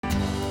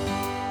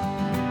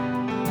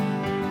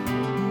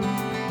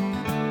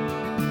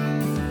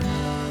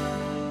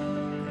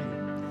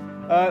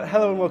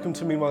Hello and welcome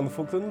to Meanwhile in the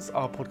Falklands,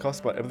 our podcast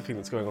about everything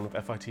that's going on with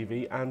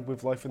FITV and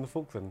with life in the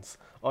Falklands.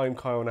 I'm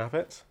Kyle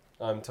Nappett.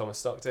 I'm Thomas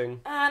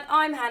Stockton. And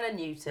I'm Hannah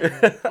Newton.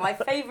 My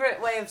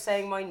favourite way of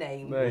saying my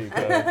name. There you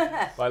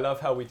go. I love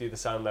how we do the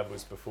sound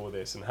levels before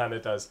this, and Hannah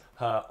does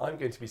her, I'm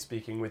going to be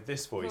speaking with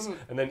this voice,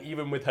 and then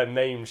even with her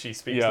name she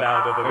speaks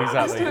louder than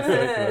exactly. It's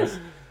ridiculous.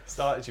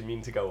 Start as you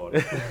mean to go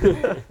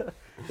on.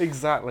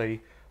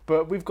 Exactly.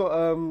 But we've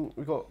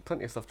got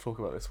plenty of stuff to talk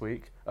about this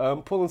week.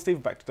 Paul and Steve are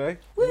back today.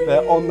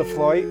 They're on the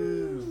flight.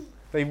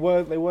 They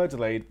were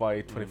delayed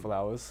by 24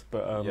 hours,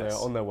 but Yes.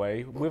 they're on their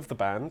way with the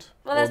band.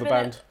 Well, there's the been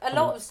band a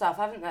lot of stuff,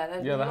 haven't there?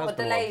 There's been a lot of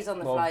delays on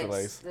the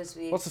flights this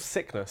week. Lots of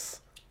sickness.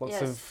 Lots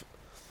Yes. of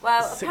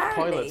Well, sick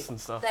apparently pilots and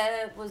stuff.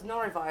 there was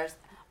norovirus.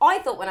 I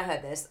thought when I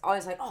heard this, I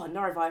was like, oh,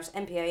 norovirus,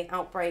 MPA,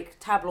 outbreak,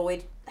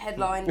 tabloid,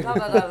 headline, blah,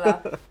 blah, blah,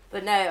 blah.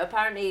 But no,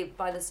 apparently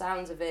by the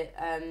sounds of it,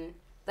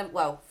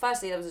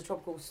 firstly there was a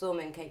tropical storm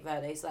in Cape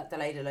Verde, so that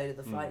delayed a load of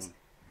the flights.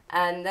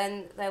 And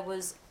then there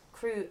was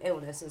crew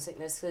illness and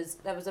sickness because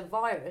there was a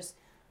virus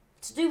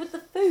to do with the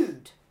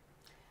food.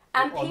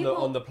 And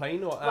On the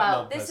plane or at well,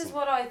 Mount this is Pleasant?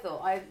 what I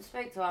thought. I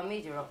spoke to our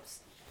media ops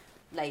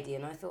lady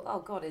and I thought, oh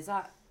God, is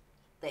that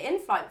the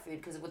in-flight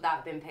food? Because would that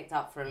have been picked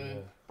up from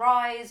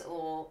Bryce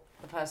or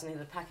the person who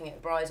was packing it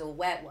at Bryce, or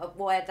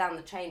where down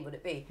the chain would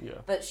it be? Yeah.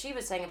 But she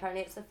was saying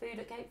apparently it's the food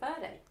at Cape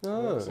Verde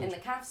Oh. in the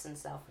CAFs and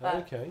stuff. But,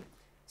 Okay.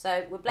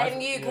 So we're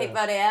blaming you, yeah. Cape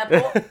Verde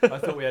Airport. I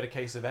thought we had a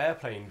case of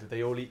airplane. Did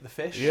they all eat the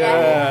fish?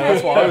 Yeah,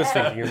 that's what I was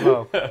thinking as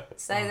well.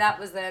 So that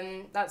was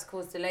that's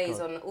caused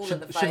delays on all of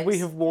the flights. Should we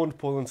have warned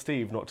Paul and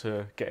Steve not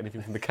to get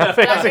anything from the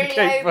cafe I'm in really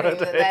Cape hoping that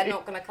Verde? they're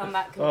not going to come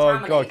back Oh,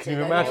 contaminated. God, can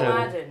you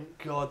imagine?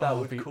 God, that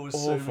would would be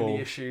cause so awful. many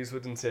issues,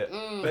 wouldn't it?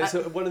 But it's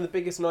one of the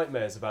biggest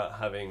nightmares about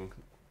having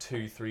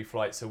 2-3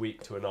 flights a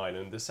week to an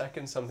island. The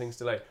second something's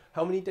delayed.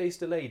 How many days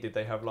delay did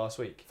they have last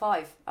week?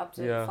 5, up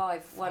to Yeah.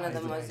 5. One of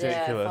them was,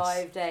 Ridiculous.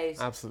 5 days.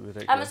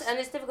 Absolutely And ridiculous.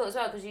 it's difficult as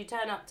well because you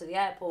turn up to the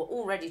airport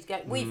all ready to go.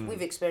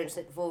 We've experienced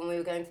it before when we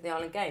were going to the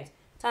Island Games.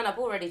 Turn up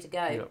all ready to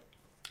go. Yep.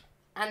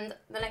 And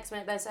the next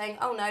minute they're saying,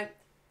 oh no,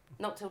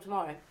 not till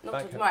tomorrow. Not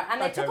Back till home. tomorrow. And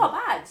they Back took home.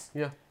 our bags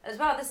Yeah. as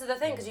well. This is the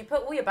thing because you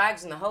put all your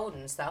bags in the hold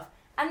and stuff.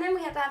 And then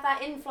we had to have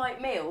that in-flight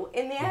meal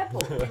in the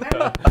airport. Do you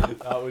remember?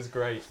 That was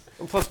great.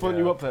 And plus, weren't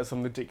Yeah. you up there at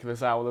some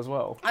ridiculous hour as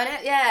well? I know,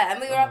 yeah. And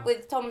we were up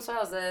with Tom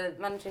Swells, the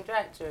managing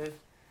director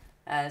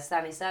of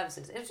Stanley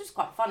Services. It was just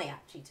quite funny,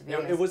 actually, to be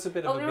honest. It was a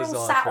bit of we a were all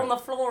bizarre sat trip. on the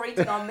floor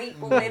eating our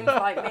meatball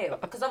in-flight meal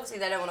because obviously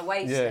they don't want to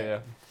waste it. Yeah.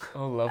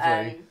 Oh,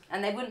 lovely.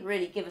 And they wouldn't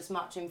really give us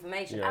much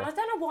information. Yeah. And I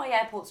don't know why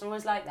airports are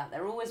always like that.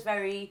 They're always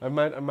very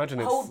Imagine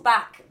it's hold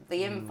back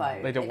the info.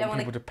 they don't want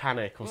wanna- people to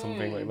panic or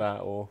something like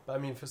that, or I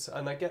mean,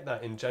 and I get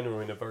that in general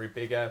in a very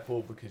big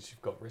airport because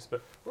you've got risk,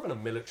 but we're on a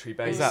military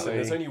base Exactly. and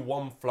there's only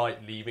one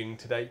flight leaving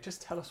today.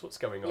 Just tell us what's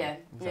going on. Yeah,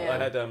 Exactly. yeah. I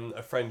had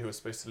a friend who was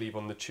supposed to leave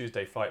on the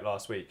Tuesday flight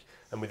last week,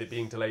 and with it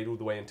being delayed all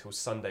the way until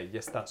Sunday,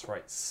 yes, that's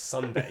right,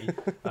 Sunday,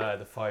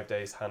 the 5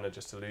 days Hannah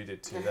just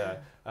alluded to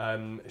there,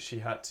 she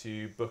had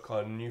to book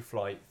a new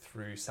flight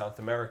through South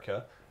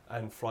America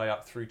and fly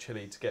up through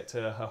Chile to get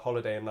to her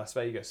holiday in Las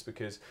Vegas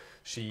because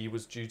she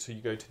was due to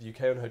go to the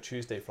UK on her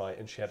Tuesday flight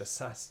and she had a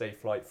Saturday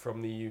flight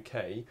from the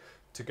UK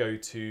to go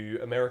to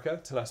America,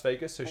 to Las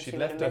Vegas, so And she'd she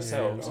left would've missed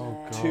ourselves it.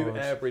 Oh, 2 God.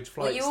 Airbridge flights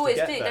Well, you always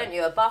to do, get there. don't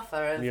you? A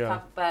buffer of Yeah.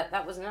 but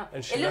that wasn't enough.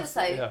 And she It looks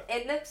left-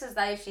 it looks as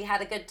though she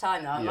had a good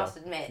time though, I Yeah. must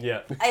admit.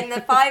 Yeah. In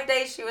the 5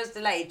 days she was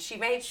delayed, she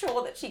made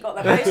sure that she got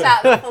the most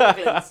out of the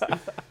Falklands.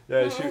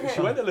 Yeah,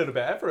 she went a little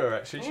bit everywhere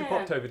actually. She Yeah.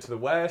 popped over to the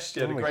west. She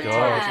had Oh a my great God.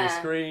 time watching Yeah.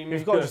 screen.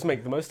 you've got to just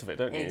make the most of it,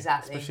 don't you?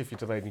 Exactly. Especially if you're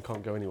delayed and you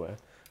can't go anywhere.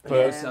 But it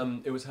Yeah. was,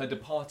 it was her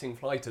departing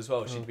flight as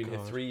well. She'd Oh, been here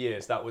God. 3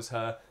 years. That was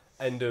her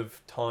end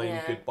of time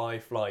Yeah. goodbye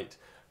flight.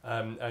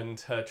 And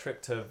her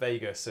trip to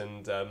Vegas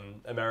and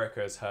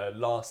America is her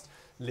last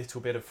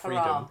little bit of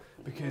freedom Hurrah.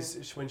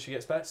 because when she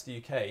gets back to the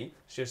UK,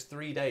 she has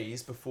 3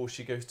 days before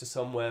she goes to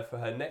somewhere for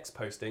her next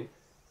posting,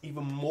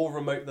 even more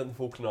remote than the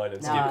Falkland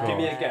Islands. No. Give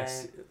me a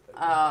guess.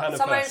 Hannah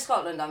Somewhere in first.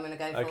 Scotland I'm going to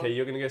go for. Okay,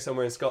 you're going to go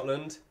somewhere in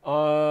Scotland,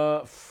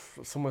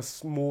 Somewhere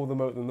more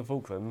remote than the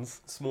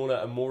Falklands. smaller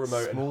and more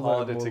remote and Smaller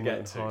harder more to remote get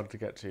and to. harder to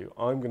get to.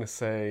 I'm going to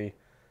say,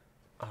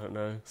 I don't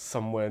know,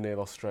 somewhere near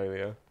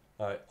Australia.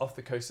 Right, off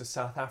the coast of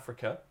South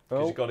Africa,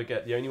 because Oh. you've got to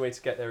get, the only way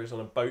to get there is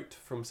on a boat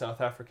from South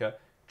Africa,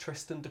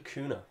 Tristan da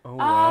Cunha. Oh, Oh,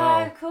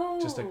 wow.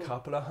 cool. Just a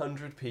couple of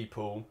hundred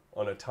people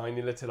on a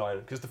tiny little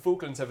island, because the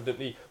Falklands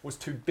evidently was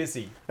too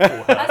busy for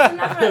her.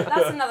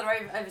 That's another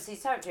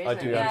overseas territory, I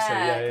isn't do it? think so,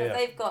 yeah, yeah, 'cause yeah.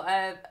 they've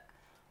got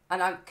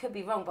and I could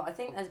be wrong, but I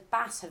think there's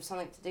Bass have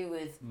something to do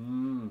with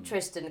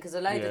Tristan because a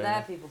load of Yeah.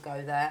 their people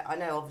go there. I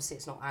know obviously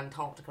it's not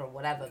Antarctica or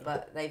whatever,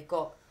 but they've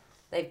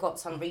got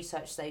some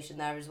research station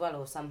there as well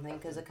or something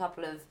because a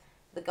couple of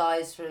the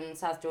guys from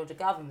South Georgia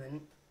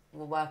government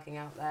were working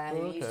out there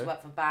who used to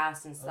work for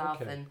Bass and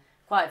stuff, Okay. and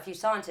quite a few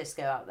scientists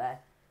go out there.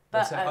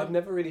 But So I've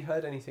never really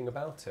heard anything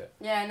about it.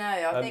 yeah,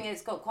 no, I think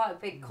it's got quite a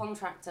big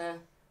contractor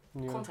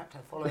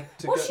following.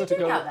 To What's she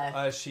doing out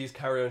there? She's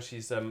carry on.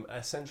 She's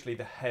essentially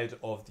the head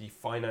of the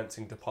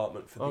financing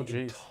department for the Oh,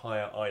 geez.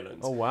 entire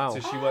island. Oh, wow. So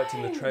she worked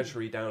in the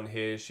treasury down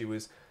here. She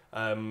was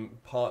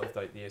part of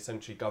like the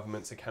essentially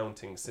government's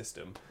accounting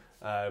system.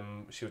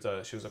 She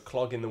was a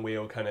clog in the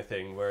wheel kind of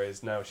thing,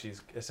 whereas now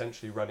she's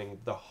essentially running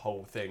the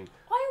whole thing.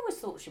 I always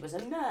thought she was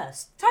a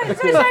nurse. Shows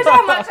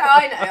how much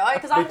I know,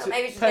 because I thought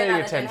maybe she's paying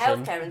doing attention.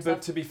 healthcare and But stuff.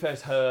 to be fair,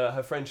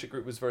 her friendship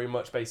group was very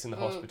much based in the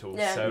hospital,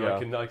 Yeah. so Yeah.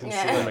 I can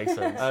Yeah. see That makes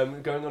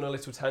sense. Going on a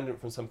little tangent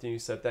from something you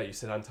said there, you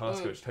said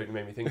Antarctica, which totally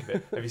made me think of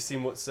it. Have you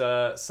seen what's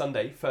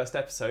Sunday, first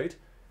episode?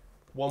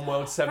 One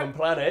World, Seven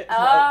Planet.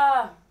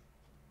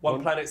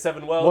 One Planet,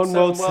 Seven Worlds. One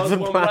World, Seven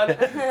Seven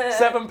Planet.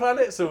 Seven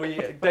planets, or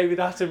David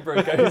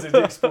Attenborough goes and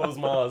explores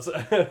Mars.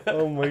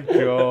 Oh my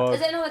god.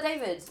 Is it another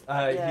David? He's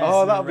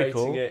Oh, that'd be narrating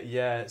cool. it,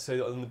 yeah.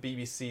 So on the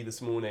BBC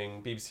this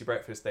morning, BBC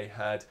Breakfast, they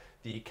had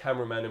the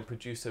cameraman and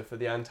producer for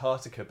the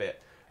Antarctica bit.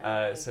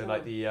 So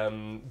like the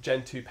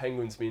Gen 2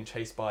 penguins being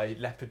chased by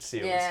leopard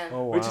seals. Yeah.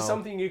 Oh, wow. Which is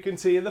something you can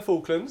see in the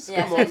Falklands.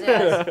 Yes, Come on.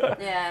 yes,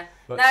 yeah.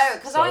 But No,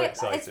 because so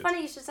it's excited.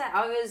 funny you should say.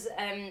 I was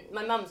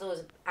my mum's always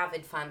an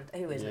avid fan.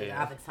 Who isn't an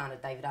Yeah. avid fan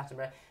of David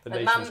Attenborough? The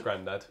But nation's Mum-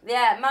 granddad.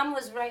 Yeah, Mum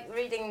was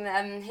reading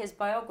his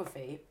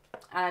biography,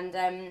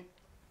 and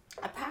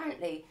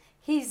apparently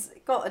he's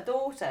got a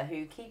daughter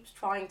who keeps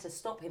trying to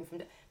stop him from.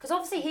 Because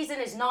obviously he's in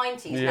his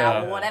 90s now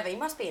Yeah. or whatever. He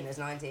must be in his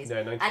 90s.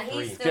 Yeah, 93. And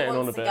he still Getting on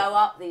wants a to bit. go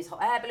up these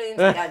hot air balloons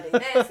and go and do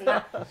this and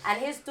that.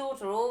 And his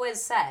daughter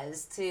always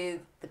says to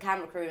the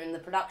camera crew and the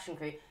production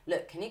crew,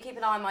 look, can you keep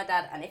an eye on my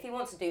dad? And if he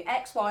wants to do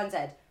X, Y and Z,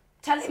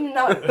 tell him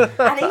no.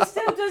 And he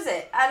still does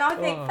it. And I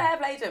think fair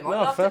play to him. I'd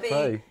No, love fair to be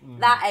play.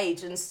 that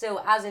age and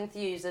still as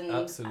enthused and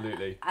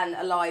Absolutely. and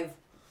alive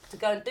to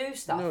go and do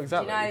stuff. No,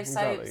 exactly, You know,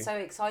 exactly. so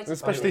excited.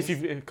 Especially by if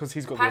it. you, because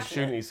he's got Passionate.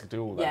 the opportunities to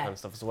do all that Yeah. kind of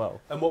stuff as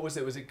well. And what was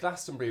it? Was it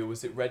Glastonbury or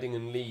was it Reading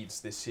and Leeds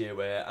this year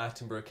where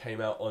Attenborough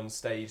came out on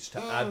stage to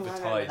I remember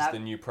advertise that. the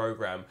new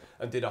programme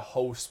and did a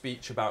whole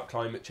speech about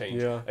climate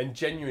change? Yeah. And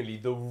genuinely,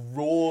 the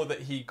roar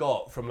that he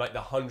got from like the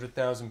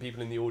 100,000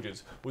 people in the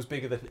audience was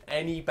bigger than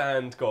any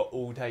band got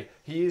all day.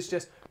 He is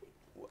just...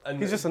 And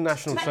He's just a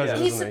national Mate, treasure,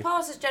 he isn't he?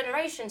 surpasses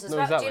generations as No,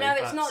 well. exactly. Do you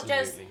know,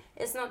 Absolutely.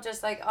 it's not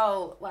just like,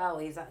 oh, well,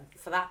 he's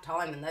for that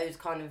time and those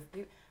kind of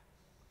people.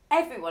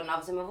 Everyone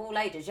loves him of all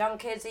ages, young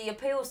kids. He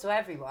appeals to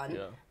everyone,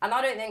 Yeah. and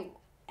I don't think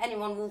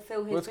anyone will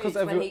fill Well, his it's 'cause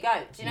boots when he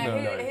goes. Do you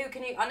know No. who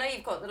can you? I know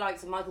you've got the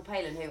likes of Michael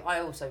Palin, who I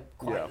also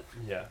quite. Yeah.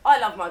 Yeah. I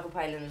love Michael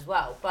Palin as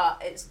well,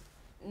 but it's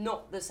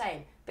not the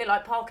same. A bit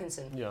like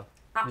Parkinson. Yeah.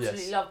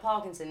 Absolutely Yes. love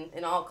Parkinson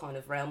in our kind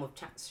of realm of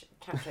chat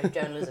show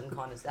journalism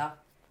kind of stuff.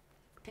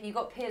 But you've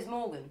got Piers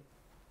Morgan.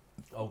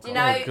 Oh, Do you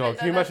God. know? God,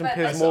 can you imagine but-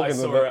 Piers I saw, Morgan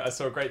than that? I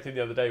saw a great thing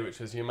the other day, which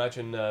was you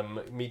imagine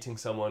meeting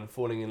someone,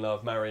 falling in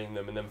love, marrying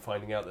them, and then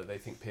finding out that they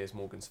think Piers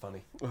Morgan's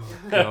funny. God.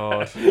 Well,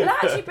 that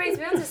actually brings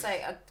me on to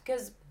say,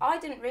 because I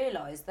didn't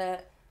realise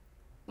that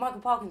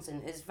Michael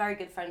Parkinson is very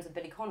good friends with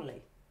Billy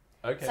Connolly.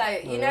 Okay.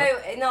 So, you know,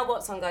 in our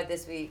What's On Guide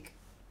this week,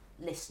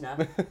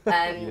 listener,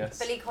 Yes.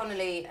 Billy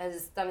Connolly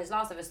has done his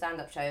last ever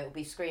stand-up show. It will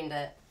be screened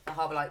at the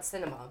Harbour Lights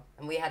Cinema,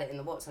 and we had it in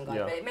the What's On Guide.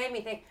 Yeah. But it made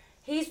me think,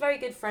 he's very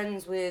good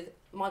friends with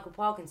Michael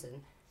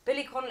Parkinson.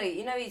 Billy Connolly,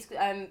 you know, he's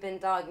been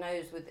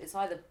diagnosed with, it's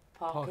either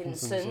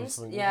Parkinson's or Parkinson's,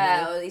 something,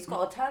 yeah, isn't or he's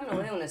got a terminal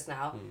illness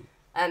now.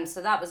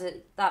 So that was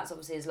it. That's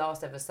obviously his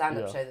last ever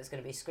stand-up Yeah. show that's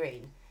going to be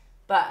screened.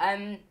 But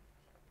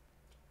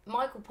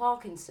Michael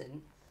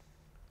Parkinson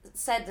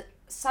said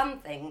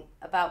something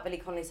about Billy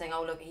Connolly saying,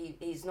 "Oh look,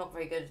 he's not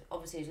very good.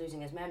 Obviously, he's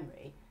losing his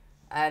memory,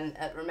 and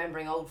at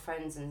remembering old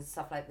friends and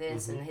stuff like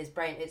this, and his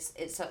brain. It's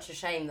such a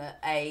shame that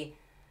a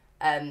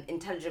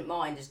intelligent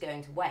mind is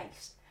going to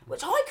waste."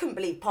 Which I couldn't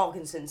believe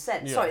Parkinson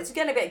said. Yeah. Sorry, it's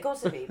getting a bit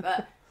gossipy,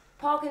 but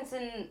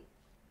Parkinson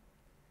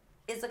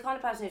is the kind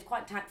of person who's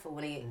quite tactful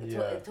when he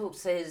Yeah.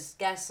 talks to his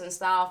guests and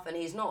stuff, and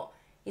he's not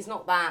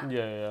that.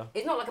 Yeah.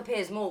 He's not like a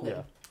Piers Morgan.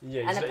 Yeah.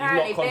 Yeah, And he's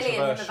apparently not Billy and him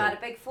have controversial. had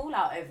a big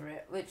fallout over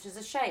it, which is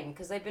a shame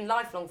because they've been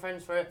lifelong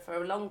friends for a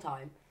long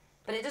time.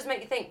 But it does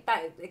make you think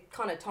back, it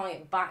kind of tying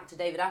it back to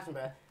David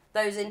Attenborough.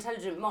 Those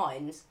intelligent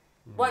minds,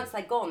 once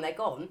they're gone, they're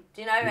gone.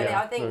 Do you know? And Yeah,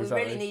 I think no, we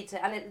exactly. really need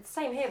to. And it's the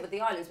same here with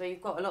the islands, where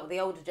you've got a lot of the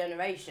older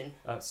generation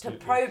Absolutely.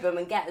 to probe them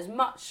and get as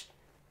much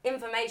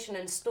information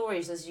and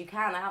stories as you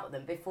can out of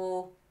them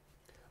before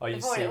Oh, you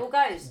it see, all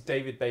goes.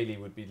 David Bailey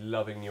would be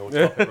loving your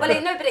topic. Well,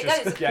 right? no, but it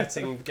Just goes.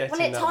 Getting Well, it that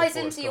ties before it's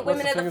into your gone.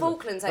 Women That's of the the thing,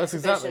 Falklands that's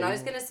exhibition. exactly- I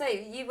was going to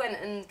say, you went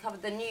and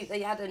covered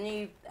they had a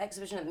new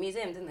exhibition at the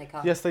museum, didn't they,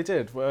 Carl? Yes, they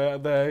did.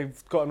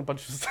 They've gotten a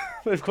bunch of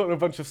they've gotten a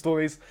bunch of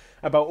stories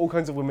about all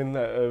kinds of women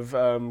that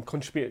have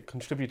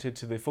contributed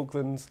to the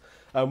Falklands,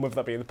 whether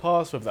that be in the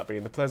past, whether that be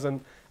in the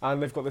present,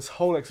 and they've got this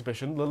whole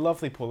exhibition. The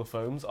lovely Paula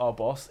Foams, our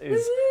boss,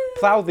 is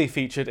proudly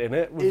featured in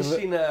it. with Is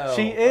the- she now?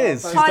 She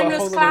is. Oh, She's got a Timeless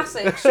whole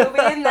classic. She'll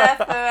be in there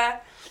for.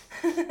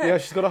 Yeah,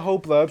 she's got a whole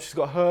blurb. She's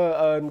got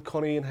her and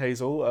Connie and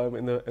Hazel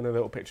in a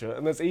little picture,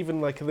 and there's even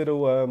like a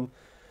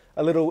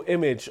little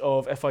image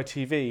of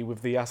FITV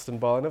with the Aston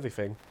Bar and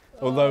everything.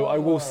 Although I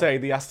will say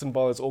the Aston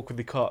Bar is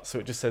awkwardly cut, so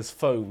it just says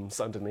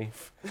Foams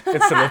underneath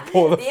instead of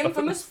Paula. The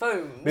infamous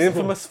Foams. The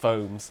infamous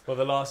Foams. Well,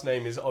 the last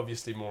name is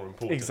obviously more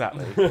important.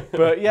 Exactly.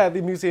 But yeah,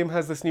 the museum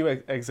has this new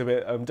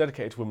exhibit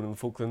dedicated to women in the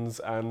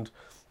Falklands, and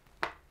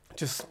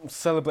just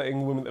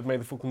celebrating women that have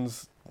made the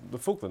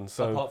Falklands.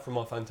 So, apart from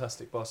our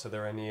fantastic boss, are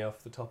there any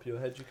off the top of your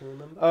head you can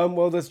remember?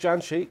 well, there's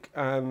Jan Sheik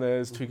and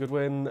there's Tui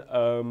Goodwin.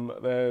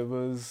 There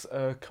was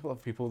a couple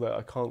of people that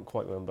I can't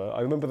quite remember.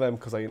 I remember them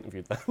because I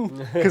interviewed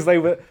them because they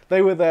were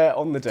there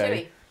on the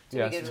day. Tui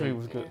Yes, Goodwin. Tui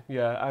was good.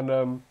 Yeah,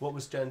 and What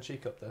was Jan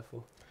Cheek up there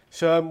for?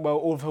 well,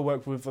 all of her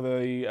work with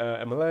the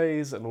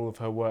MLAs and all of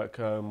her work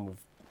with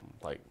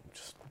like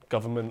just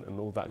government and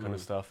all that kind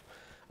of stuff.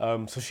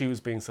 So she was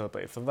being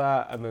celebrated for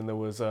that, and then there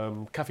was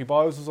Kathy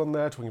Byles was on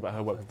there talking about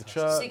her work with the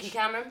church. Suki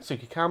Cameron.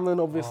 Suki Cameron,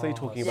 obviously,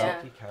 talking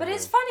about. But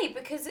it's funny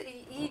because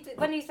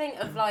when you think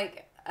of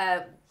like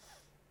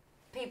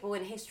people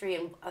in history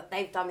and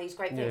they've done these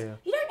great things,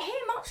 you don't hear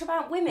much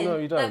about women No,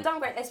 you don't. that have done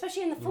great,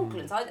 especially in the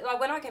Falklands. Like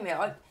when I came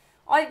here,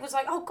 I was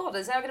like, oh God,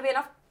 is there going to be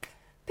enough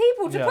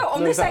people to put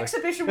on this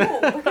exhibition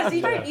wall? Because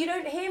you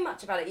don't hear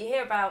much about it. You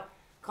hear about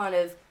kind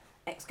of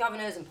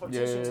ex-governors and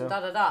politicians and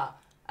da-da-da.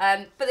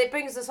 But it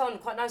brings us on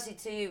quite nicely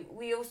to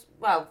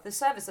the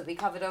service that we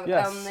covered on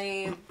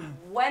the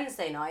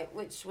Wednesday night,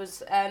 which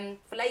was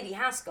for Lady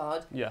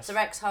Hasgard, Sir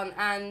Rex Hunt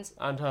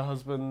and her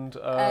husband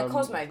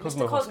Cosmo,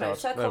 Mr. Cosmo,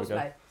 Sir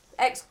Cosmo,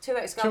 two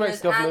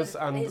ex-governors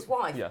and his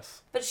wife.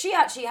 Yes, but she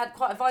actually had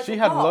quite a vital She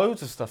had part.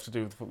 loads of stuff to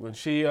do with the Falklands.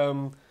 She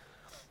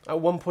at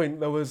one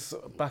point there was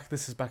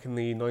This is back in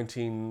the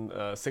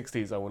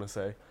 1960s, I want to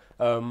say.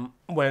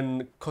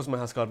 When Cosmo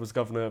Hasgard was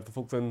governor of the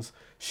Falklands,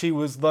 she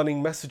was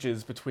running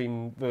messages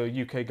between the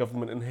UK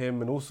government and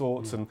him and all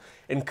sorts, and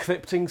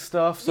encrypting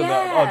stuff. So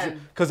that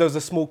because there was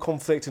a small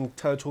conflict and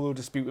territorial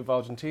dispute with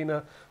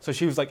Argentina, so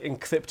she was like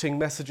encrypting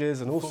messages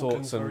and all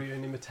sorts. And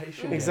an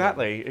imitation.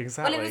 Exactly.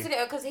 Well, it was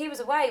because he was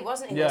away,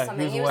 wasn't he? Yeah, or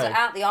something. he was away.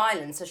 out the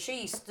island, so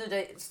she stood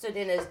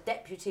in as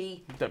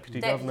deputy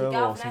governor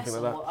or something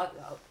like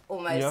that.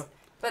 Almost. Yeah.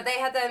 But they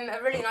had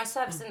a really nice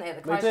service, didn't they, at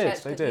the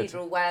Christchurch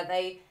Cathedral, where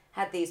they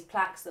had these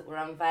plaques that were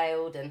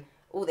unveiled and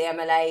all the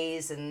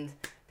MLAs and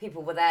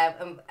people were there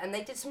and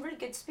they did some really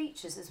good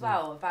speeches as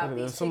well about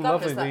these some two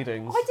governors lovely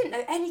readings. I didn't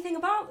know anything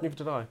about them.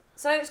 Neither did I.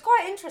 So it's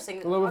quite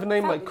interesting. Although with a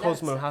name like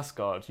Cosmo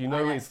Hasgard, you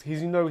know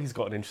he's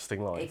got an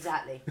interesting life.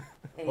 Exactly.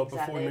 Well,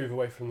 before we move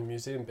away from the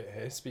museum bit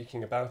here,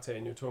 speaking about it,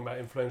 and you're talking about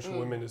influential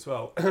women as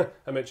well,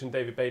 I mentioned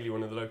David Bailey,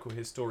 one of the local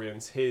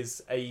historians,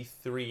 his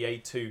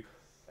A2,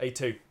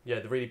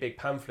 the really big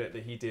pamphlet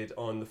that he did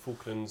on the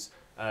Falklands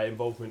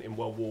involvement in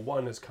World War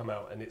I has come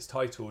out, and it's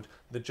titled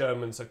 "The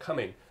Germans Are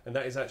Coming," and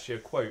that is actually a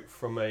quote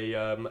from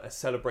a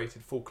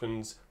celebrated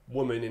Falklands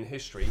woman in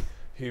history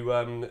who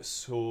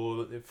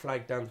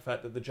flagged down the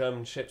fact that the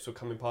German ships were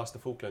coming past the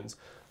Falklands,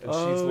 and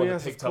she's the one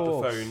that picked up the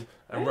phone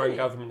and rang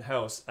Government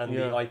House, and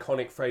the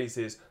iconic phrase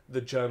is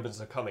 "The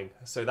Germans are coming."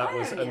 So that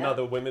was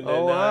another woman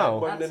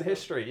in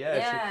history.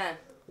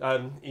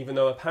 Even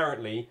though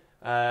apparently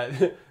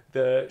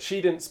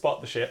she didn't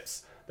spot the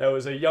ships. There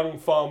was a young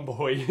farm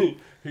boy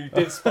who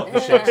did spot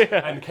the ships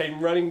and came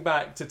running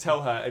back to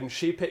tell her, and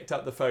she picked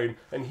up the phone,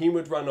 and he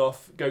would run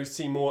off, go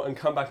see more, and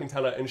come back and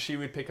tell her, and she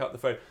would pick up the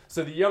phone.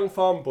 So the young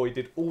farm boy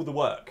did all the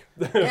work,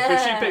 but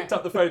she picked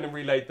up the phone and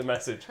relayed the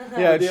message.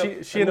 Yeah,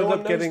 she ended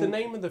up getting the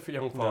name of the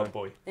young farm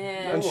boy.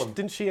 Yeah.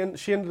 And she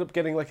ended up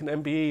getting like an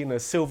MBE and a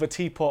silver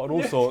teapot and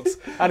all sorts,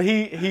 and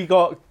he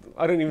got.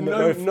 I don't even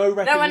know if no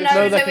recognition. No one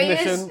knows who he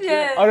is.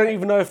 Yeah. I don't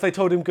even know if they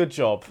told him good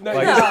job. No,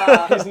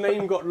 his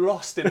name got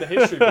lost in the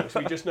history books.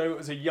 We just know it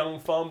was a young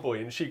farm boy,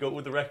 and she got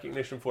all the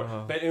recognition for it.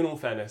 But in all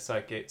fairness,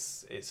 like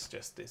it's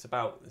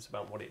about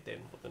what it did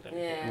more than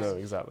anything else. No,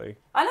 exactly.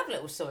 I love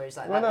little stories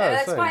like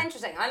that. It's quite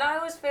interesting, and I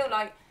always feel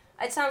like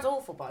it sounds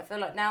awful, but I feel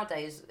like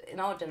nowadays in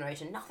our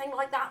generation, nothing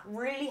like that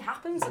really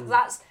happens.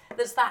 That's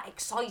that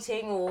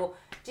exciting, or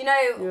do you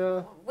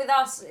know? With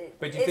us,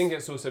 but do you think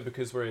it's also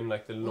because we're in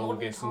like the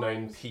longest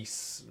known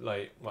peace,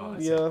 I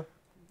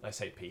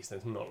say peace.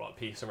 There's not a lot of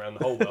peace around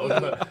the whole world,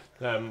 but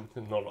not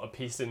a lot of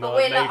peace in our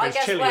neighbours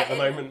Chile at the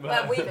moment.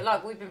 But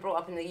we've been brought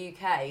up in the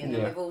UK, and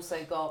then we've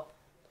also got.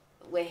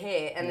 We're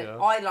here, and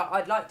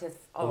I'd like to.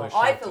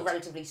 I feel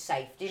relatively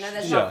safe. Do you know?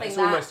 There's nothing it's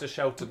that almost a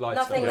sheltered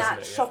lifestyle. Nothing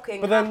that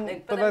shocking. But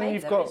then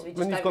you've got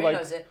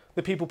like it.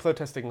 the people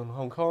protesting in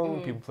Hong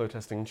Kong, people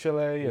protesting in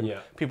Chile, and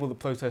people that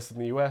protest in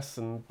the US,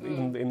 and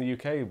even in the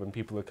UK when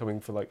people are coming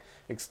for like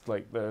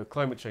the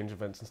climate change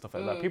events and stuff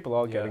like that. People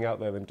are getting out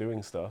there and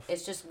doing stuff.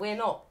 It's just we're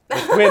not.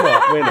 We're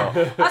not.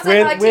 That's like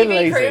my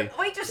TV crew.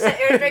 We just sit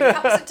here and drink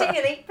cups of tea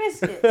and eat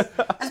biscuits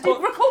and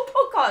record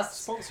podcasts.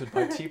 Sponsored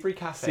by Teabury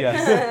Cafe.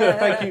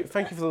 Yes.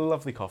 Thank you for the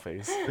lovely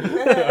coffees.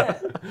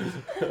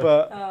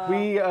 But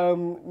me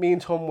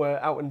and Tom were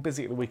out and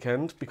busy at the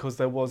weekend because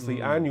there was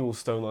the annual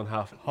Stone on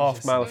Half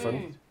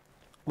Marathon.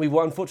 We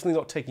were unfortunately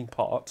not taking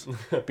part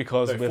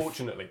because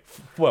fortunately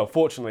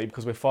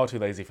because we're far too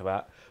lazy for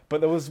that. But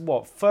there was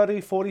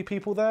 30, 40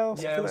 people there.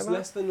 Yeah, it was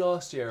less than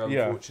last year,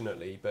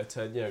 unfortunately. But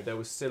there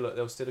was still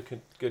a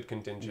good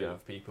contingent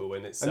of people,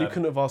 and it's and you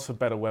couldn't have asked for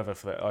better weather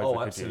for that either.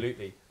 Oh,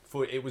 absolutely.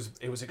 it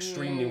was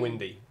extremely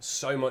windy,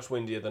 so much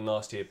windier than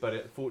last year.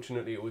 But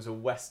fortunately, it was a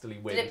westerly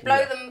wind. Did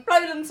it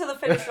blow them to the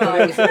finish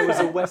line? It was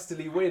a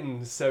westerly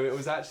wind, so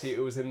it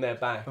was in their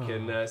back,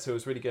 and so it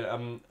was really good.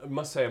 I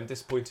must say, I'm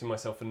disappointed in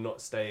myself for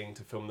not staying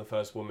to film the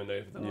first woman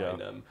over the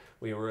line.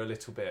 We were a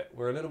little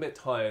bit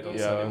tired on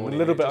Sunday morning. A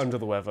little bit under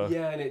the weather.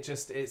 Yeah, and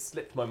it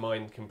slipped my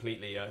mind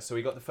completely. So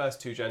we got the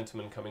first two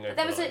gentlemen coming over.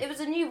 It was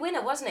a new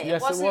winner, wasn't it?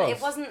 Yes,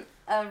 it wasn't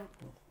a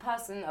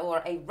person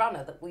or a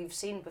runner that we've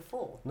seen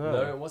before.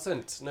 No, it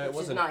wasn't. No, it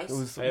wasn't.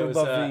 Nice.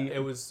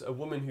 It was a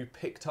woman who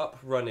picked up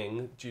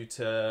running due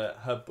to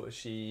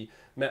she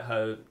met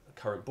her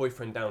current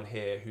boyfriend down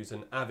here, who's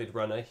an avid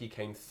runner. He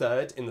came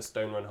third in the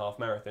Stone Run half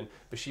marathon,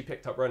 but she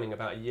picked up running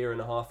about a year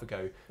and a half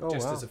ago,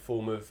 as a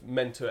form of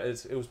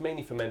it was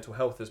mainly for mental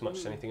health as much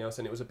as anything else,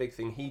 and it was a big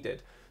thing he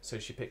did. So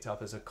she picked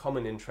up as a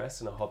common interest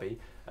and a hobby.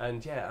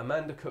 And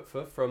Amanda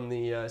Kupfer from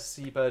the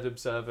Seabird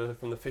Observer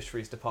from the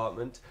Fisheries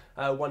Department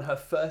won her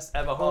first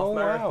ever half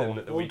marathon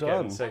at the weekend.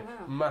 Done. So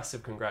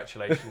massive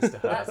congratulations to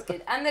her. That's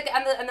good. And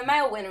the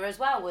male winner as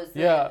well was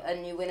a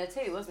new winner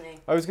too, wasn't he?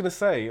 I was going to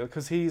say,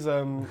 because he's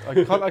I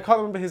can't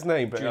remember his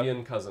name, but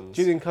Julian Cousins.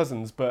 Julian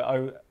Cousins,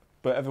 but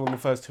everyone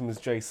refers to him as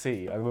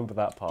JC. I remember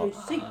that part.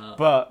 JC.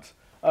 But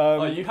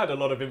you had a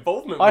lot of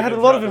involvement. I had a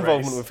lot of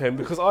involvement with him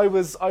because I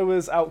was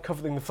out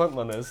covering the front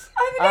runners.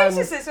 I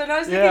noticed this when I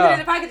was looking through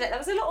the package. There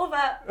was a lot of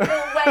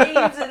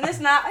little waves and this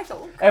and that. I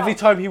thought, every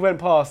time he went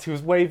past, he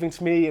was waving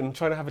to me and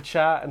trying to have a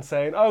chat and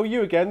saying, "Oh,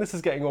 you again? This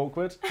is getting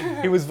awkward."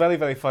 He was very,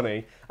 very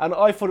funny, and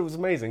I thought it was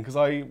amazing because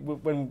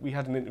when we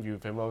had an interview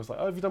with him, I was like,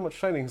 "Oh, have you done much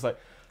training?" He's like,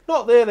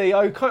 "Not really.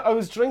 I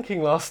was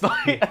drinking last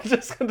night." And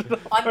just I'm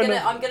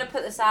gonna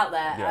put this out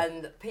there,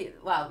 and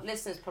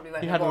listeners probably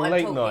won't know what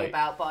I'm talking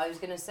about. But I was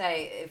gonna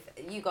say,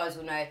 if you guys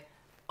will know,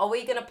 are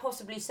we gonna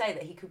possibly say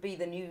that he could be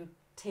the new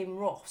Tim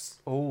Ross?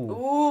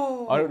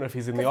 Ooh. I don't know if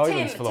he's in the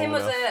islands for long Tim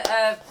enough. was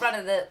a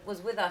runner that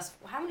was with us.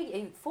 How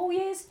many? 4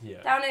 years?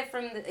 Yeah. Down here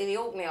from the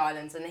Orkney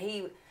Islands, and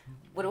he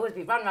would always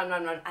be run,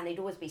 and he'd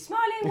always be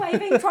smiling,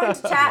 waving, trying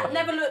to chat.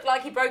 Never looked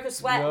like he broke a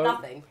sweat. No.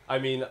 Nothing. I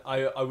mean,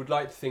 I would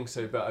like to think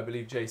so, but I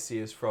believe JC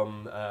is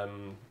from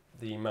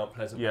the Mount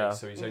Pleasant base,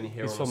 so he's only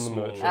here on a small. Was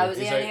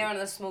he only here on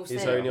a small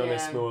stint? He's only on a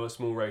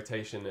small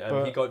rotation.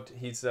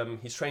 He's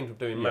trained with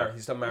doing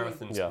he's done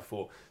marathons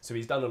before, so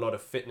he's done a lot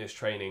of fitness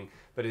training.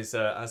 But as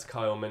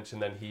Kyle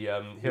mentioned, then he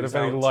had a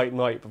very light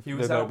night. He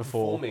was out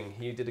performing.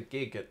 He did a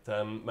gig at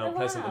Mount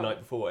Pleasant the night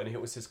before, and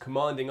it was his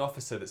commanding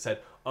officer that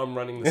said, "I'm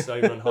running the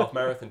Stone Run half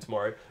marathon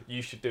tomorrow.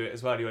 You should do it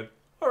as well." He went,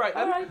 "All right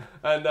then." All right.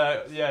 And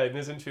in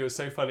his interview it was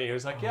so funny. He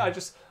was like, "Yeah, I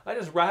just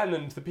ran,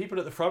 and the people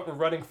at the front were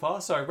running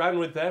fast, so I ran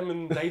with them,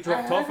 and they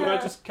dropped off, and I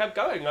just kept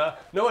going.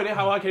 No idea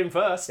how I came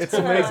first." It's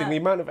amazing the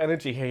amount of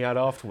energy he had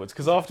afterwards.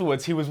 Because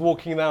afterwards he was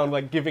walking around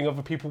like giving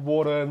other people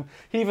water, and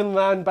he even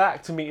ran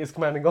back to meet his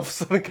commanding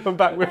officer and come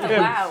back with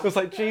him. Wow. It was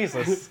like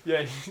Jesus.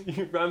 Yeah,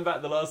 he ran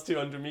back the last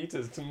 200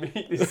 meters to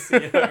meet his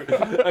CO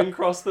and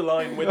cross the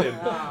line with him.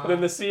 And then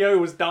the CO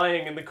was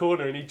dying in the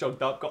corner, and he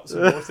jogged up, got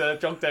some water,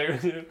 jogged over.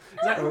 He's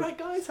like, "All right,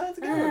 guys, how's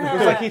it going?" It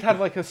was like he'd had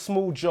like a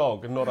small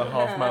jog and not a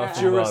half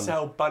marathon run.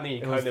 Duracell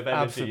bunny kind of energy.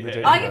 absolutely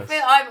here. ridiculous.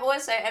 I'm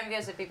always so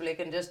envious of people who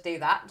can just do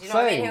that. Do you know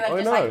what I mean? Who are I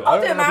just know. like, I I'll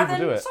do a don't know how people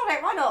marathon, do it.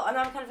 sorry, why not? And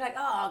I'm kind of like,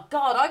 oh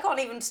God, I can't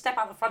even step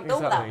out the front door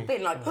without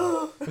being like,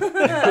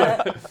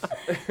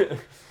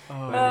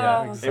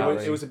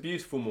 It was a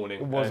beautiful morning.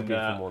 It was a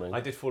beautiful morning.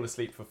 I did fall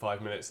asleep for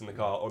 5 minutes in the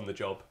car on the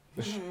job.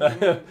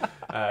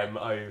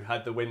 I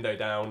had the window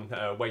down,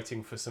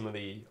 waiting for some of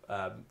the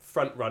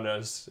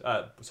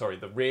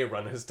the rear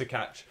runners to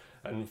catch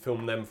and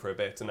film them for a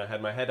bit. And I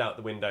had my head out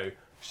the window,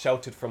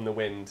 sheltered from the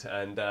wind,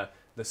 and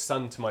the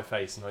sun to my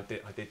face, and I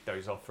did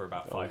doze off for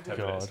about 5-10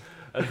 minutes.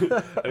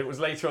 And it was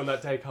later on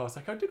that day, I was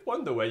like, I did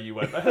wonder where you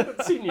went. I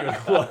haven't seen you in a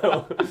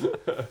while.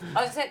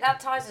 I would say that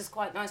ties us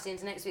quite nicely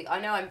into next week. I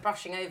know I'm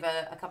brushing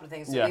over a couple of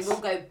things, so Yes. we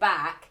will go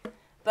back.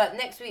 But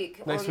next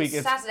week on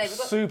Saturday, we've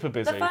got super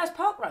busy. the first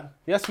park run,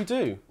 Yes, we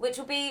do. which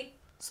will be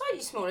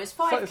slightly smaller. It's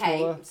Slightly 5K,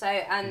 smaller. so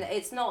and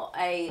it's not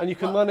a. And you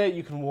can run it,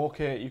 you can walk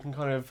it, you can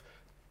kind of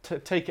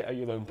take it at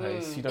your own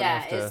pace. You don't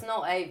have to. It's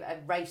not a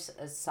race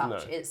as such. No.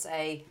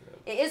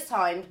 It is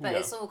timed, but Yeah.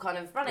 it's all kind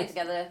of running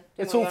together.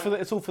 It's all for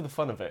the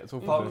fun of it. It's all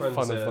for the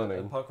fun of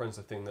running. Parkrun's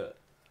a thing that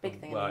Big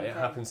thing in well, the it UK.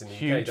 happens in the UK,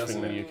 Huge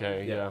doesn't thing in it? the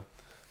UK. Yeah.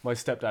 My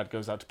stepdad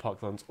goes out to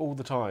parkruns all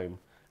the time,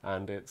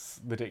 and it's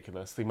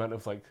ridiculous the amount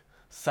of like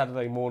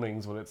Saturday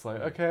mornings when it's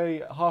like,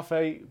 okay,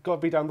 8:30, got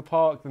to be down the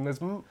park. Then there's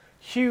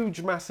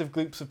huge, massive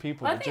groups of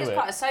people Well, I that think do it's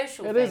it. quite a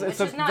social It thing, is, it's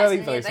which a is nice, very,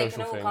 and very they can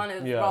social all thing. kind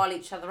of Yeah. rile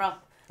each other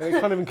up. And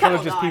it kind of Come on,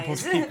 encourages people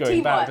to guys. keep going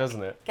Teamwork. back,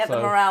 doesn't it? Get the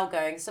So, morale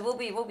going. So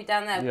we'll be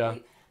down there. Yeah.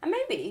 And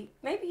maybe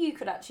you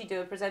could actually do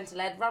a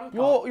presenter-led run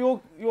park.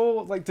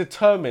 You're like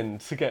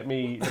determined to get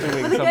me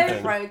doing Go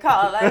something. for it,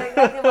 Carl. I think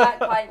that could work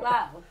quite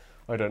well.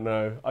 I don't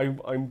know.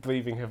 I'm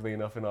believing heavily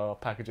enough in our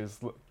packages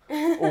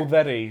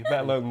already,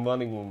 let alone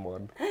running on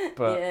one.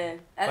 But yeah.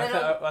 And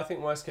then I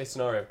think worst case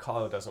scenario,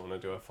 Kyle doesn't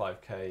want to do a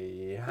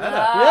 5k.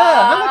 Hannah.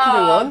 Hannah can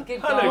do one. Good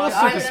Hannah, God. you're I'm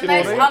super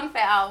the sporty. most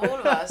unfit out of all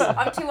of us.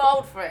 I'm too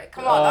old for it.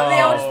 Come on, I'm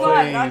the Oh, oldest one.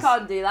 I please.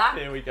 can't do that.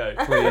 Here we go.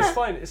 Please. It's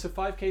fine. It's a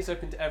 5k's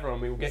open to everyone.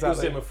 We will get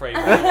Exactly. your Zimmer frame.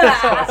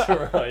 That's all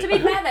right. To be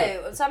fair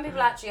though, some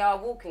people actually are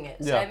walking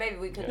it, so Yeah. maybe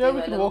we could yeah, do we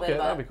a can little walk bit it.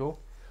 of That'd a... be cool.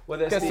 Well,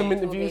 there's Get the- some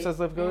interviews as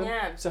they're going.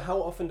 Yeah. So how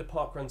often do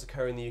park runs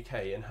occur in the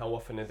UK, and how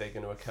often are they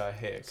going to occur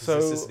here? Because So-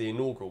 this is the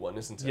inaugural one,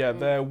 isn't it? Yeah,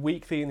 they're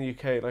weekly in the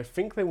UK, and I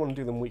think they want to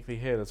do them weekly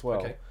here as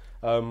well. Okay.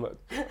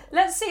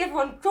 Let's see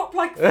everyone drop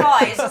like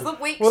flies as the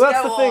weeks Well,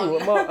 that's go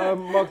the thing.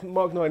 on.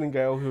 Mark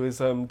Nightingale, who has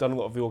done a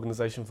lot of the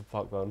organisation for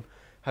Parkrun,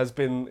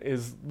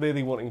 is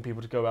really wanting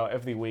people to go out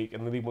every week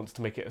and really wants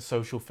to make it a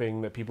social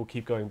thing that people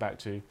keep going back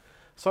to.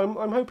 So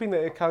I'm hoping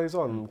that it carries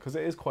on because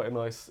it is quite a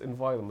nice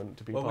environment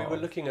to be Well, part we were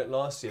of. looking at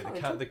last year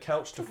the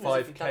couch to talk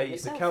as if you've done it 5k. The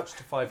yourself. couch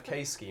to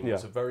 5k scheme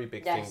was Yeah. a very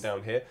big Yes. thing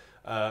down here.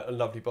 A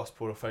lovely boss,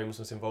 Paula Foams,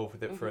 was involved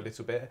with it for a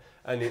little bit,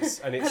 and it's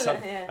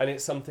Yeah. and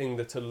it's something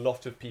that a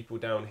lot of people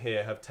down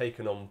here have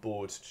taken on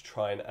board to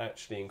try and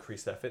actually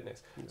increase their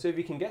fitness. So if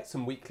you can get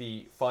some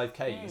weekly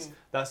 5ks,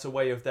 that's a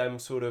way of them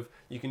sort of,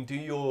 you can do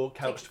your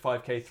couch to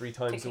 5k 3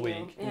 times a ticking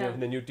week, on, yeah.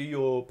 and then you'll do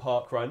your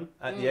park run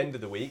at the end of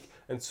the week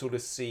and sort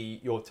of see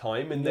your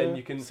time, and then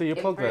you can see your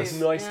improve. progress.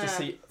 it's nice Yeah. to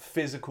see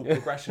physical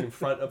progression in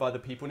front of other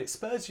people, and it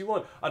spurs you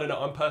on. I don't know,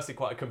 I'm personally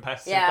quite a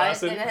competitive Yeah,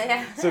 person.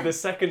 yeah. So the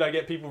second I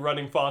get people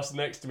running fast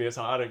next to me, it's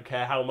like, I don't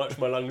care how much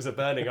my lungs are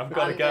burning, I've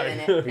got to I'm go. doing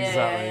it. Yeah, Exactly.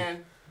 yeah, yeah.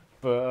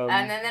 But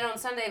And then on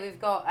Sunday we've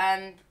got,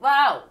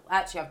 well,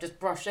 actually I've just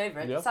brushed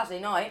over it. Yep.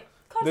 Saturday night.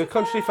 the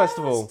Country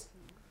Festival.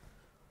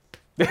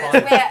 We're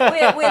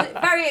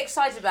very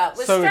excited about.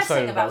 We're So stressing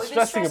excited about. about We've it.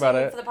 been Stressing stressing about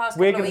it. for the past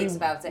We're couple of gonna weeks be,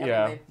 about it,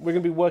 yeah, haven't we? we're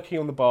going to be working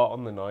on the bar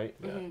on the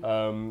night,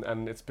 Mm-hmm.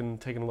 and it's been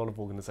taking a lot of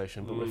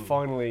organisation, but we're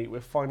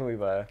Mm. finally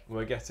there.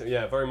 We're getting,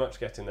 very much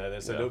getting there.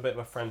 There's a Yeah. little bit of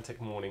a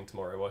frantic morning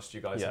tomorrow whilst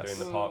you guys are Yes. doing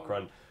the park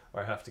run,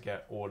 where I have to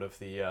get all of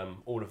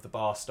the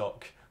bar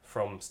stock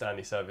from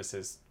Stanley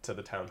Services to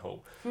the town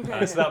hall. So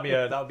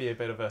that'll be a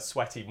bit of a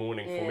sweaty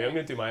morning for me. Yeah. I'm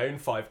going to do my own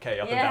 5k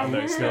up Yeah. and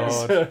down those God.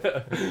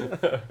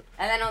 stairs.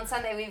 And then on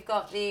Sunday we've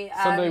got the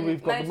Sunday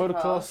we've got the motocross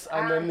motocross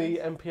and then the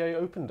MPA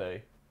Open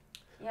Day.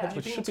 yeah. Have you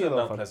Which been should to be a a lot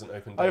Mount of fun. Pleasant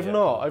Open Day I have yet,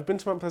 not. Paul? I've been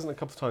to Mount Pleasant a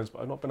couple of times,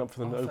 but I've not been up for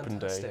the Oh, Open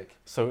Day. fantastic.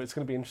 So it's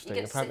going to be You interesting.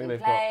 get to sit Apparently in they've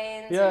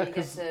planes, Yeah, and you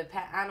get 'cause- to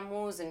pet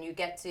animals, and you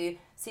get to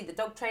see the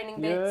dog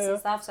training Yeah, bits yeah. and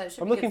stuff. So it should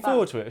got. I'm be looking good fun.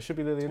 forward to it. It should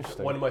be really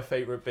interesting. One of my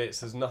favourite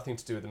bits has nothing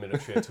to do with the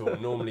military at all.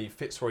 Normally,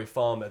 Fitzroy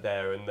Farm are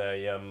there, and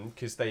they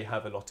because they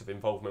have a lot of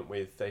involvement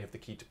with. They have the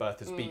Key to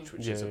Bertha's Beach,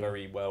 which is Yeah,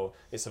 yeah.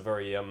 It's a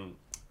very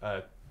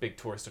big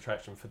tourist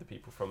attraction for the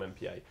people from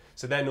MPA.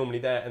 So they're normally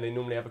there, and they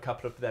normally have a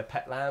couple of their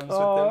pet lambs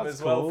Oh, with them that's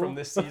as well cool. from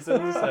this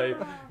season.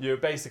 So you're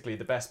basically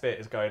the best bit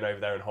is going over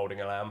there and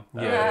holding a lamb.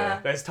 Yeah.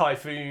 There's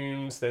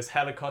typhoons. There's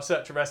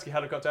search and rescue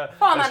helicopter.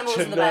 Farm there's animals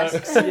are the best.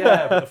 Chinooks.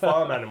 Yeah, but the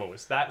farm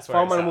animals. That's where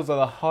Farm it's at. animals are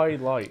the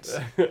highlights.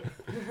 Well,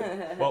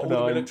 all No, the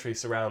I'm- military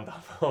surround the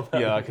farm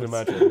Yeah, I can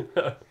animals. imagine.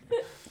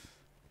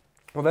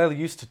 Well, they're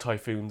used to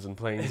typhoons and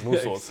planes and all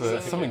sorts, so it's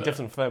Exactly. something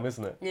different for them,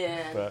 isn't it?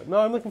 Yeah. But no,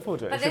 I'm looking forward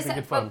to it. But It should be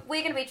good fun. but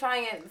we're going to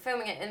be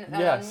filming it in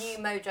Yes. new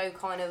Mojo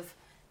kind of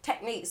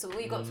techniques that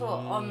we got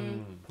taught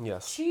on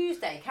Yes.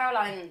 Tuesday.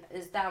 Caroline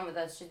is down with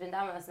us. She's been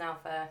down with us now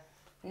for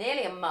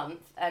nearly a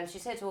month.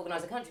 She's here to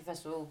organise a country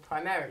festival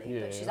primarily,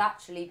 Yeah, but she's yeah.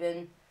 actually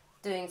been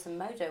doing some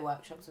Mojo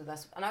workshops with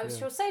us. And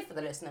she'll say for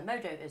the listener,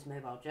 Mojo is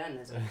mobile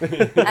journalism.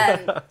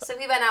 So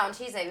we went out on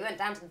Tuesday, we went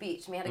down to the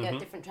beach and we had to go at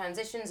different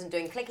transitions and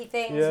doing clicky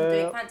things Yeah, and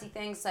doing yeah. fancy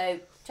things. So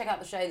check out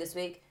the show this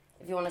week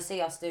if you want to see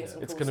us doing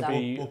some It's cool gonna stuff.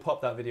 be- We'll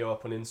pop that video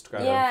up on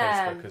Instagram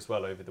Yeah. and Facebook as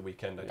well over the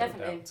weekend, I don't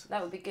Definitely, doubt.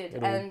 that would be good.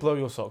 It'll blow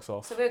your socks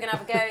off. So we're going to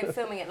have a go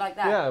filming it like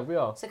that. Yeah, we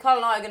are. So Carl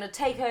and I are going to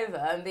take over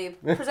and be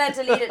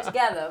presenter lead it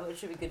together, which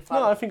should be good fun.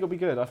 No, I think it'll be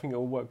good. I think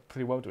it'll work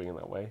pretty well doing it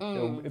that way.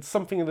 It's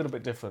something a little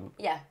bit different.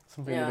 yeah.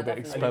 Something Yeah, a little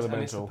bit definitely. And it's the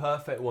experimental.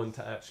 perfect one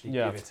to actually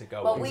Yeah. give it a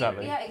go. Well, on.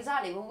 Exactly.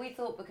 exactly. Well, we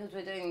thought because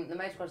we're doing the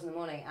motocross in the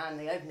morning and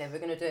the open day, we're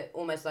going to do it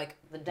almost like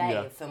the day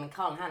Yeah. of filming.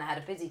 Carl and Hannah had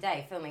a busy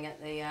day filming at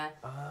the busy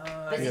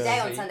Yeah. day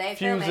on See, Sunday, Fuse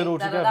filming it all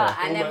da, da, da, together.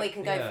 and then we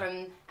can go Yeah. from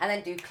and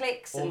then do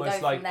clicks and Almost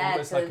go like from there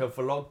almost to like a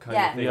vlog kind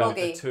Yeah, of thing. vloggy.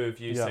 With the two of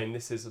you Yeah. saying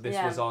this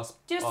Yeah. was our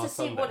just our to see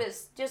Sunday.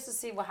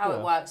 what how it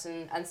Yeah. works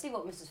and see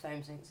what Mrs.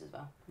 Foam thinks as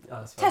well.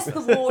 That's Test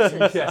fine. the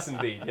waters. Yes,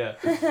 indeed. Yeah.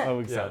 Oh,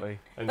 exactly.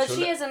 And But she'll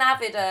she let- is an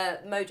avid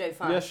Mojo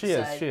fan. Yeah, she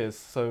is. so- She is.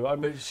 So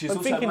I'm But she's I'm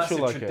also a thinking massive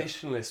she'll like it.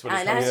 traditionalist when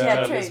I it know, comes yeah, to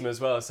true. journalism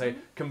as well. So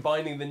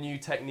combining the new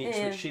techniques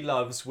Yeah. which she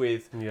loves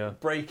with Yeah.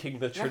 breaking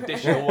the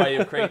traditional way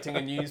of creating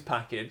a news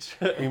package.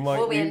 We might,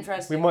 Will be we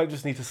interesting. might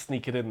just need to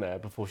sneak it in there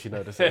before she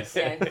notices.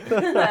 Yeah.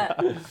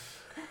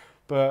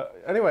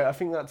 But anyway, I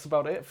think that's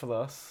about it for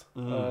us.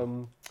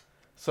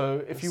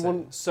 So if you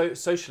want, so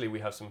socially we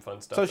have some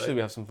fun stuff. socially though.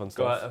 we have some fun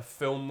Got stuff. a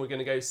film we're going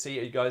to go see.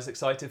 Are you guys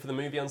excited for the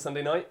movie on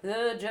Sunday night?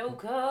 The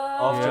Joker.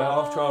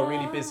 After our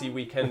really busy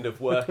weekend of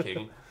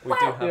working, we do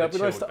have Yeah, a it'd be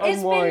nice chill to day. It's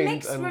unwind been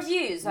mixed and-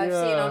 reviews I've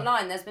yeah. seen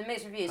online. There's been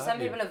mixed reviews. Some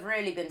Have you? people have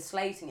really been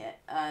slating it.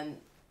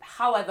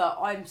 However,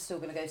 I'm still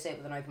going to go see it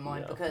with an open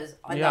mind because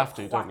I You love have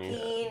to, don't you?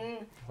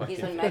 Joaquin. He's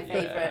one of my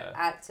favourite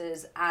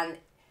actors, and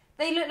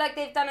they look like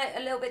they've done it a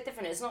little bit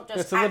different. It's not just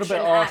It's a little bit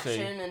arty.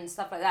 action and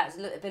stuff like that.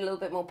 It's a little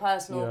bit more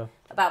personal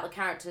about the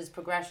character's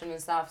progression and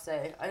stuff. So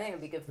I think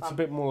it'd be good fun. It's a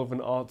bit more of an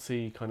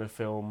artsy kind of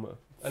film.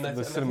 And I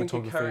think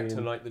a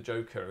character like the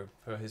Joker,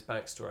 for his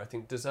backstory, I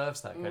think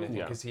deserves that kind of thing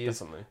because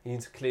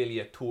he's clearly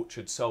a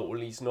tortured soul.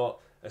 He's not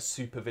a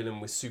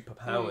supervillain with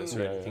superpowers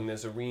or anything.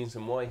 There's a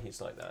reason why he's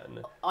like that,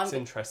 and it's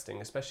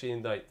interesting, especially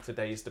in like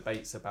today's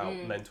debates about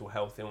mental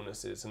health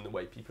illnesses and the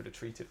way people are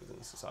treated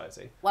within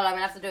society. Well, I'm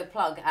gonna have to do a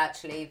plug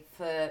actually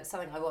for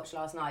something I watched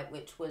last night,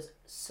 which was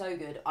so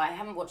good. I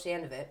haven't watched the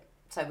end of it,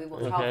 so we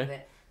watched half of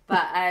it.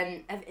 But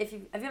have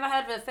you ever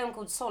heard of a film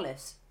called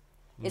Solace?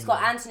 It's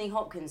got Anthony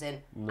Hopkins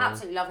in. No.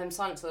 Absolutely love him.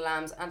 Silence of the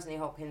Lambs. Anthony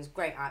Hopkins,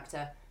 great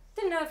actor.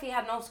 Didn't know if he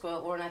had an Oscar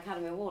or an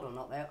Academy Award or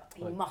not though.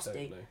 He must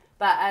do.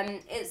 But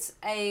it's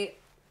a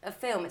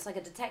film. It's like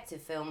a detective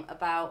film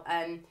about.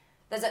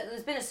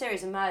 There's been a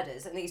series of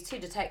murders, and these two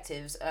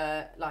detectives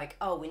are like,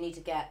 oh, we need to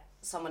get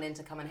someone in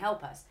to come and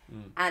help us.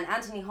 And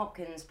Anthony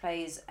Hopkins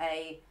plays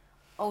a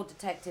old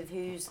detective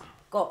who's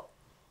got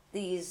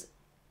these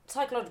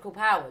psychological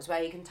powers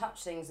where he can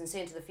touch things and see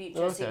into the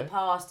future, see the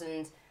past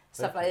and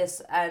stuff like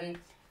this.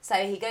 So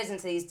he goes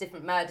into these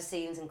different murder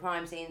scenes and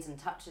crime scenes and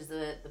touches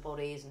the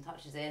bodies and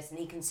touches this, and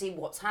he can see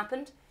what's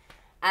happened.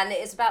 And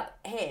it's about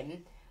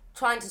him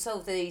trying to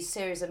solve these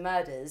series of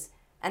murders,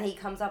 and he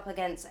comes up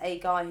against a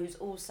guy who's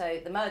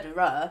also, the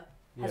murderer,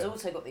 has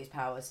also got these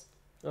powers.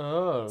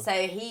 Oh. So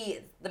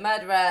the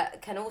murderer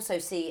can also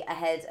see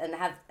ahead and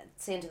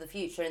see into the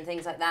future and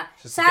things like that.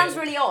 Sounds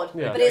really odd,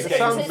 but it's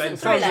a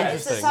thriller.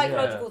 It's a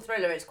psychological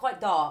thriller. It's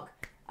quite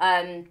dark,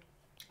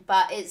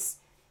 but it's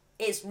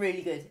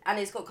really good, and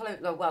it's got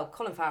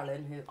Colin Farrell,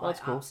 who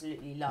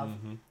absolutely love.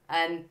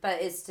 But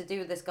it's to do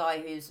with this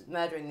guy who's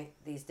murdering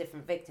these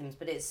different victims,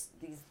 but it's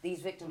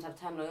these victims have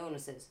terminal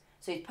illnesses,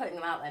 so he's putting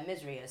them out their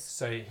misery he's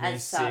seeing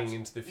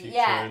into the future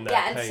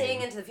and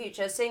seeing into the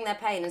future, seeing their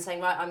pain, and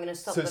saying, right, I'm going to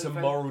stop them. So it's a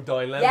moral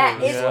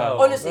dilemma.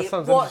 Honestly,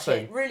 watch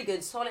it. Really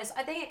good. Solace.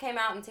 I think it came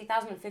out in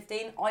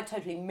 2015. I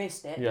totally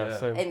missed it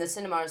in the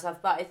cinema and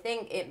stuff, but I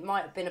think it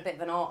might have been a bit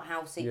of an art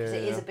housey because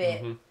it is a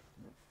bit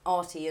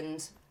arty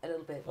and a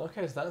little bit.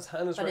 Okay, so that's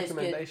Hannah's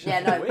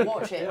recommendation.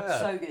 Watch it. It's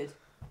so good.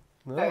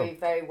 No. Very,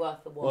 very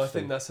worth the watch. Well, I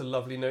think that's a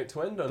lovely note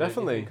to end on.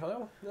 Definitely.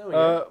 Kyle? There we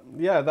go.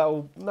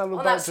 That'll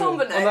on that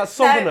somber note. On that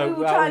somber note,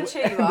 we'll try and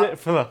cheer you up. It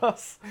for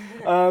us.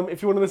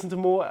 If you want to listen to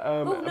more,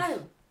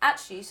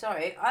 actually,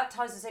 sorry, that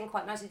ties us in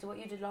quite nicely to what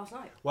you did last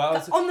night.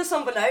 Well, on the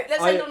somber note,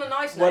 let's end on a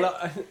nice note.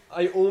 Well,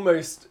 I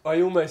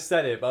almost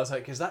said it, but I was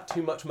like, is that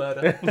too much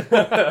murder?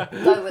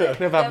 Go with it.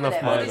 Never had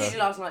enough murder. What did you do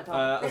last night, Tom?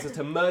 I was at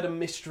a murder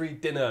mystery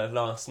dinner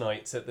last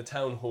night at the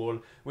town hall,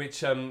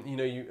 which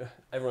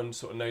everyone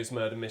sort of knows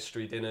murder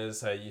mystery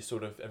dinners.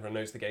 Everyone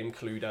knows the game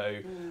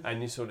Cluedo,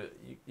 and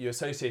you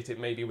associate it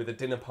maybe with a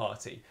dinner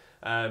party.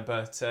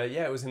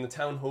 It was in the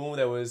town hall.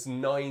 There was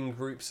 9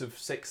 groups of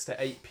 6 to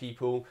 8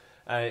 people.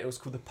 It was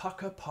called the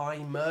Pucker Pie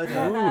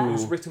Murder. It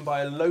was written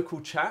by a local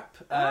chap.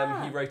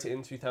 He wrote it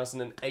in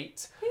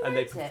 2008, and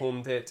they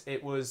performed it.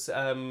 It was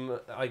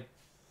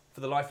for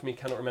the life of me,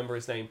 cannot remember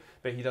his name,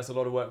 but he does a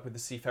lot of work with the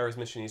Seafarers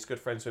Mission. He's good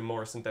friends with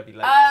Morris and Debbie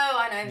Lake. Oh,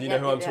 I know. You know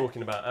who I'm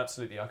talking about,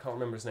 absolutely. I can't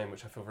remember his name,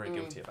 which I feel very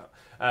guilty about.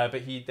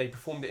 But they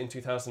performed it in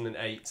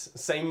 2008.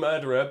 Same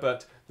murderer,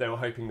 but they were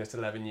hoping that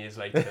 11 years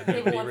later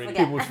people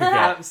would forget.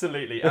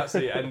 Absolutely.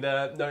 And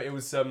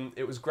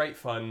it was great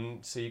fun.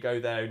 So you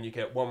go there and you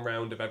get one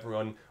round of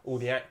everyone. All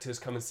the actors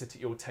come and sit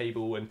at your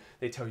table, and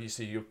they tell you,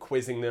 so you're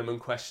quizzing them and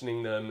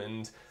questioning them,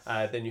 and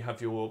then you have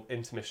your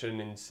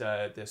intermission, and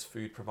there's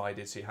food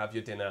provided, so you have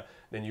your dinner.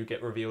 Then you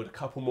get revealed a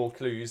couple more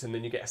clues, and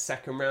then you get a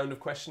second round of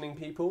questioning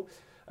people.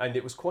 And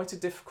it was quite a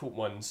difficult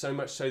one, so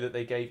much so that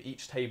they gave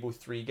each table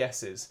 3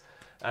 guesses.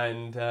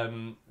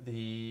 And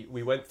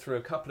we went through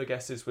a couple of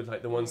guesses with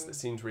like the ones that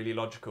seemed really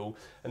logical,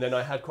 and then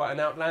I had quite an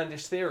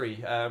outlandish theory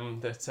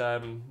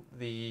that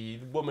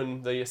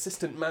the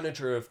assistant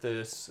manager of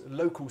the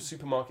local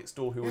supermarket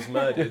store who was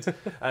murdered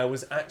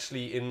was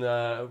actually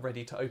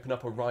ready to open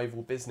up a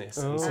rival business,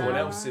 and someone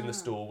else in the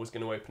store was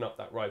going to open up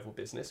that rival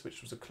business,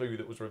 which was a clue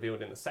that was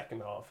revealed in the second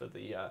half of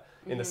the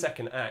the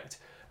second act.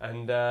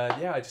 And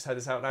I just had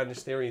this outlandish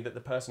theory that the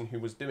person who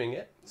was doing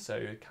it,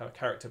 so a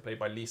character played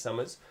by Lee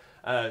Summers,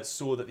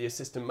 saw that the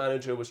assistant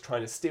manager was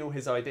trying to steal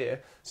his idea,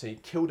 so he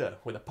killed her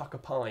with a pucker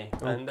pie.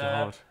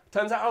 God.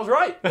 Turns out I was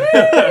right.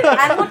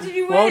 And what did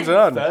you win?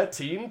 Well done.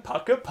 13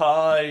 pucker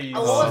pies.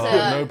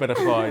 No better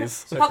pies.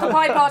 So pucker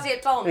pie party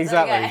at Tom's.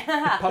 Exactly.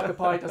 Pucker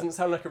pie doesn't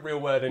sound like a real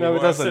word anymore. No,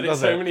 it doesn't. I've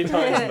said it so many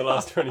times in the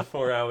last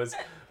 24 hours.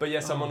 But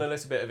yes, I'm on a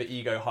little bit of an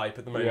ego hype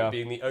at the moment,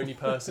 being the only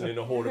person in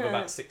a hall of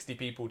about 60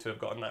 people to have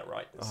gotten that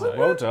right. So,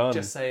 well done.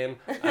 Just saying,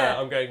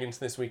 I'm going into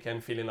this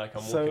weekend feeling like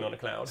I'm walking on a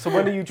cloud. So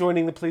when are you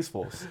joining the police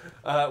force?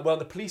 Well,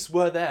 the police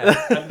were there,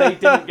 and they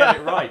didn't get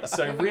it right.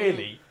 So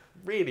really,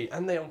 really,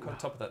 and they on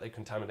top of that, they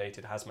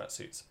contaminated hazmat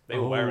suits. They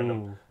were wearing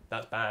them.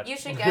 That's bad. You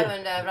should go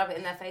and rub it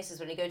in their faces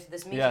when you go to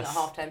this meeting Yes. at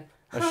half 10.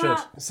 I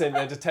should. So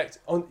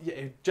the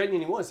it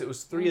genuinely was. It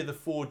was 3 of the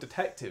 4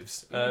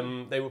 detectives.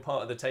 They were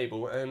part of the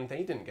table, and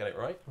they didn't get it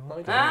right. I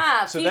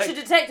didn't. So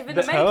Future detective in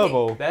the making.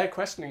 Terrible. Their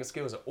questioning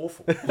skills are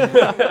awful.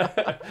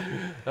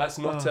 That's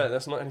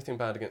not anything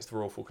bad against the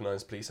Royal Falkland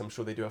Islands Police. I'm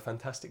sure they do a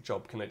fantastic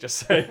job. Can I just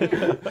say?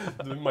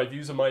 My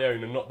views are my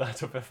own and not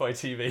that of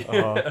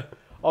FITV.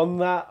 On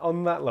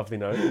that lovely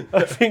note,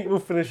 I think we'll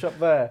finish up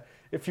there.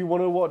 If you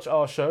want to watch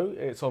our show,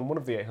 it's on one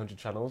of the 800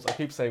 channels. I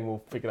keep saying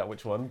we'll figure out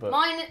which one, but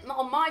Mine,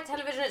 on my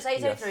television, it's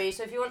 803. Yes.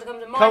 So if you want to come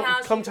to my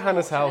house, come you to can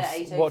Hannah's watch house,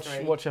 it at watch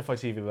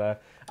 803. FITV there.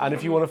 And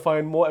if you want to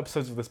find more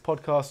episodes of this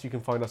podcast, you can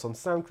find us on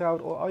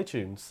SoundCloud or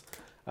iTunes.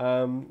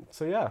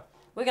 So yeah,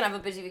 We're going to have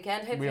a busy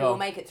weekend. Hopefully are. we'll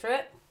make it through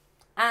it.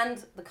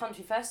 And the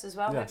Country Fest as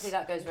well. yes. Hopefully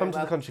that goes very Come to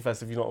well. the Country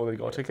Fest if you've not already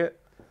got a ticket.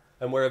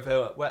 And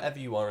wherever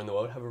you are in the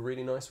world, have a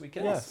really nice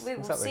weekend. Yes. We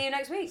will exactly. see you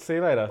next week. See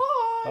you later.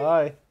 Bye.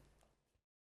 Bye.